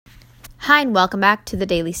Hi, and welcome back to the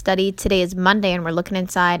Daily Study. Today is Monday, and we're looking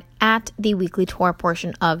inside at the weekly Torah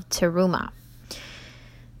portion of Terumah.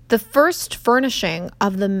 The first furnishing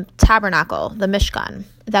of the tabernacle, the Mishkan,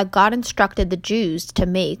 that God instructed the Jews to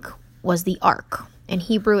make was the Ark. In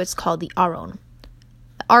Hebrew, it's called the Aron.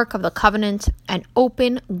 The Ark of the Covenant, an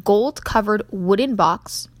open, gold-covered wooden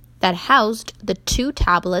box that housed the 2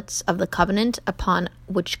 tablets of the covenant upon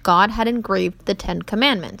which God had engraved the 10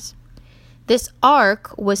 Commandments. This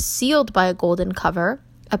ark was sealed by a golden cover,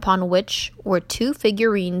 upon which were 2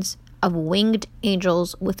 figurines of winged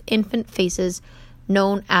angels with infant faces,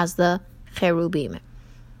 known as the cherubim.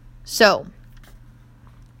 So,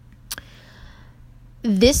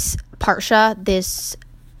 this parsha, this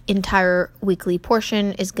entire weekly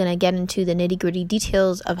portion, is going to get into the nitty-gritty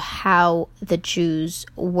details of how the Jews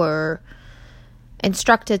were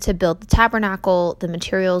instructed to build the tabernacle, the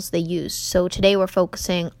materials they used. So today we're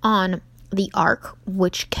focusing on the ark,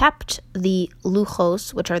 which kept the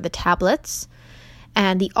luchos, which are the tablets,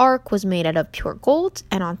 and the ark was made out of pure gold,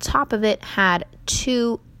 and on top of it had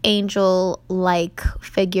 2 angel-like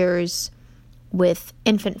figures with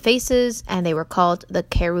infant faces, and they were called the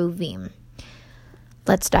cherubim.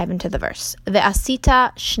 Let's dive into the verse.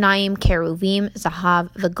 Ve'asita shnayim cherubim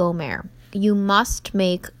zahav v'gomer. You must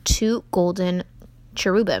make 2 golden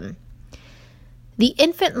cherubim. The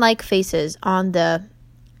infant-like faces on the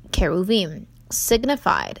cherubim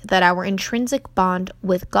signified that our intrinsic bond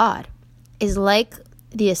with God is like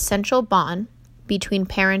the essential bond between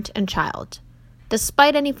parent and child.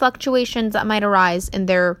 Despite any fluctuations that might arise in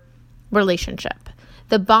their relationship,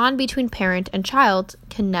 the bond between parent and child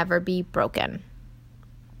can never be broken.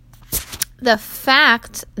 The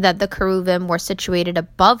fact that the cherubim were situated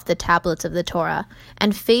above the tablets of the Torah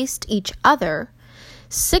and faced each other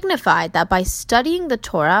signified that by studying the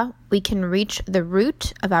Torah, we can reach the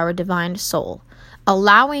root of our divine soul,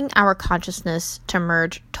 allowing our consciousness to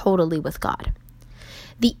merge totally with God.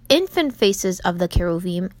 The infant faces of the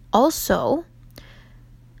cherubim also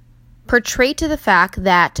portray to the fact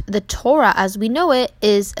that the Torah as we know it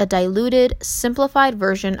is a diluted, simplified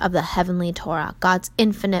version of the heavenly Torah, God's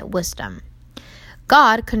infinite wisdom.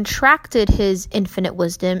 God contracted his infinite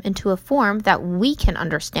wisdom into a form that we can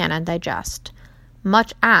understand and digest,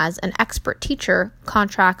 much as an expert teacher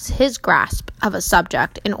contracts his grasp of a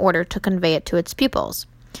subject in order to convey it to its pupils.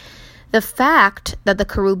 The fact that the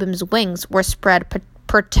cherubim's wings were spread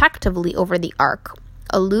protectively over the ark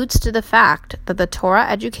alludes to the fact that the Torah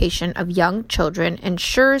education of young children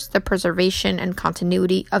ensures the preservation and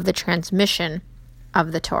continuity of the transmission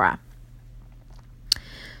of the Torah.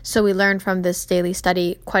 So we learned from this daily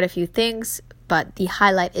study quite a few things, but the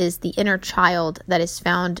highlight is the inner child that is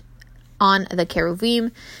found on the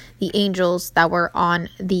cherubim. The angels that were on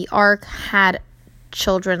the ark had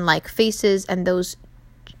children-like faces, and those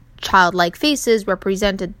childlike faces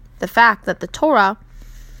represented the fact that the Torah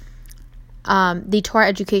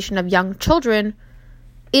education of young children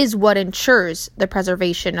is what ensures the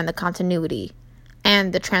preservation and the continuity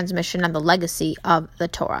and the transmission and the legacy of the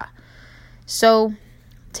Torah. So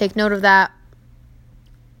take note of that.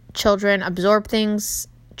 Children absorb things.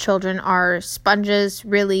 Children are sponges,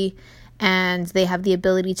 really, and they have the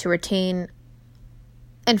ability to retain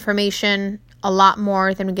information a lot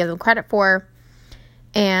more than we give them credit for.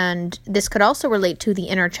 And this could also relate to the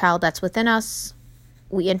inner child that's within us.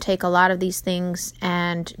 We intake a lot of these things,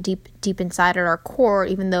 and deep inside at our core,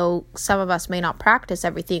 even though some of us may not practice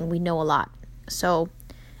everything, we know a lot. So,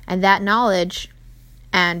 and that knowledge,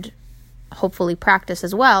 and hopefully practice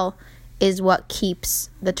as well, is what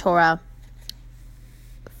keeps the Torah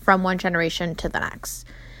from one generation to the next.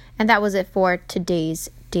 And that was it for today's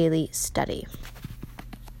daily study.